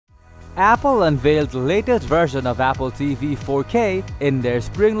Apple unveiled the latest version of Apple TV 4K in their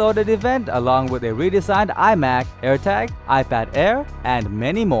spring-loaded event along with a redesigned iMac, AirTag, iPad Air, and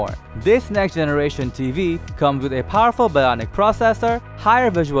many more. This next-generation TV comes with a powerful Bionic processor, higher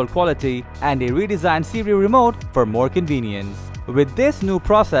visual quality, and a redesigned Siri Remote for more convenience. With this new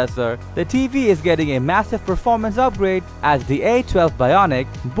processor, the TV is getting a massive performance upgrade as the A12 Bionic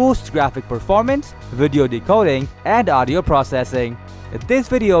boosts graphic performance, video decoding, and audio processing. This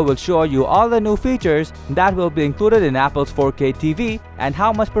video will show you all the new features that will be included in Apple's 4K TV and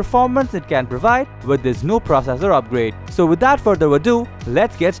how much performance it can provide with this new processor upgrade. So without further ado,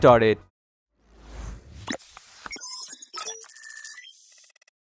 let's get started.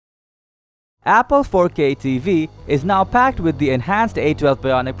 Apple 4K TV is now packed with the enhanced A12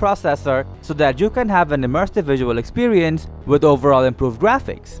 Bionic processor so that you can have an immersive visual experience with overall improved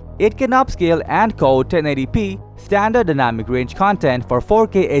graphics. It can upscale and code 1080p standard dynamic range content for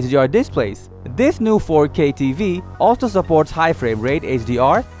 4K HDR displays. This new 4K TV also supports high frame rate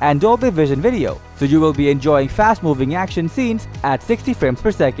HDR and Dolby Vision video, so you will be enjoying fast-moving action scenes at 60 frames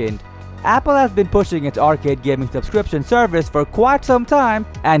per second. Apple has been pushing its arcade gaming subscription service for quite some time,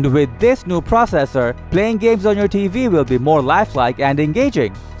 and with this new processor, playing games on your TV will be more lifelike and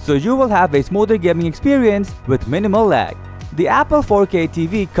engaging, so you will have a smoother gaming experience with minimal lag. The Apple 4K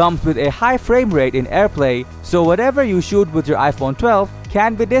TV comes with a high frame rate in AirPlay, so whatever you shoot with your iPhone 12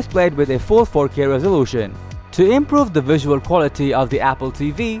 can be displayed with a full 4K resolution. To improve the visual quality of the Apple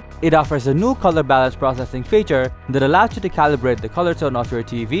TV, it offers a new color balance processing feature that allows you to calibrate the color tone of your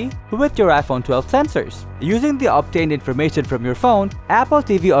TV with your iPhone 12 sensors. Using the obtained information from your phone, Apple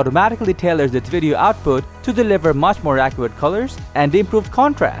TV automatically tailors its video output to deliver much more accurate colors and improved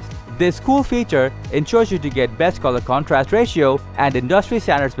contrast. This cool feature ensures you to get best color contrast ratio and industry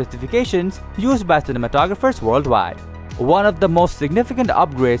standard specifications used by cinematographers worldwide. One of the most significant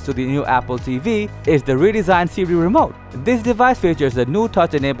upgrades to the new Apple TV is the redesigned Siri Remote. This device features a new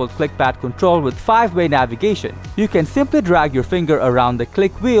touch-enabled clickpad control with 5-way navigation. You can simply drag your finger around the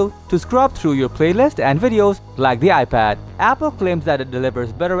click wheel to scrub through your playlist and videos like the iPad. Apple claims that it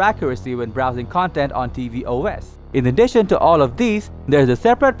delivers better accuracy when browsing content on tvOS. In addition to all of these, there's a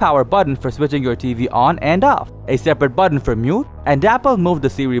separate power button for switching your TV on and off, a separate button for mute, and Apple moved the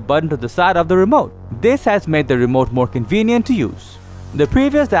Siri button to the side of the remote. This has made the remote more convenient to use. The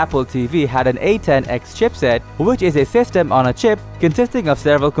previous Apple TV had an A10X chipset, which is a system on a chip consisting of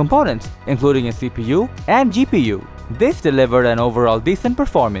several components, including a CPU and GPU. This delivered an overall decent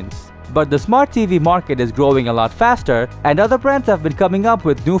performance. But the smart TV market is growing a lot faster, and other brands have been coming up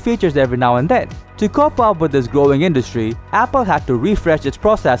with new features every now and then. To cope up with this growing industry, Apple had to refresh its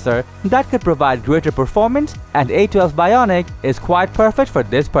processor that could provide greater performance, and A12 Bionic is quite perfect for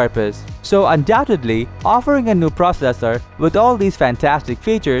this purpose. So undoubtedly, offering a new processor with all these fantastic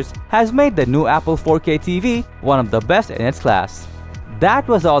features has made the new Apple 4K TV one of the best in its class. That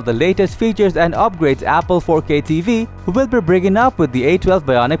was all the latest features and upgrades Apple 4K TV will be bringing up with the A12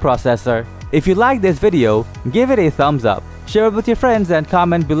 Bionic processor. If you like this video, give it a thumbs up, share it with your friends, and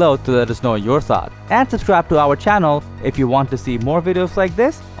comment below to let us know your thoughts. And subscribe to our channel if you want to see more videos like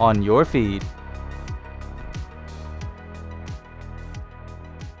this on your feed.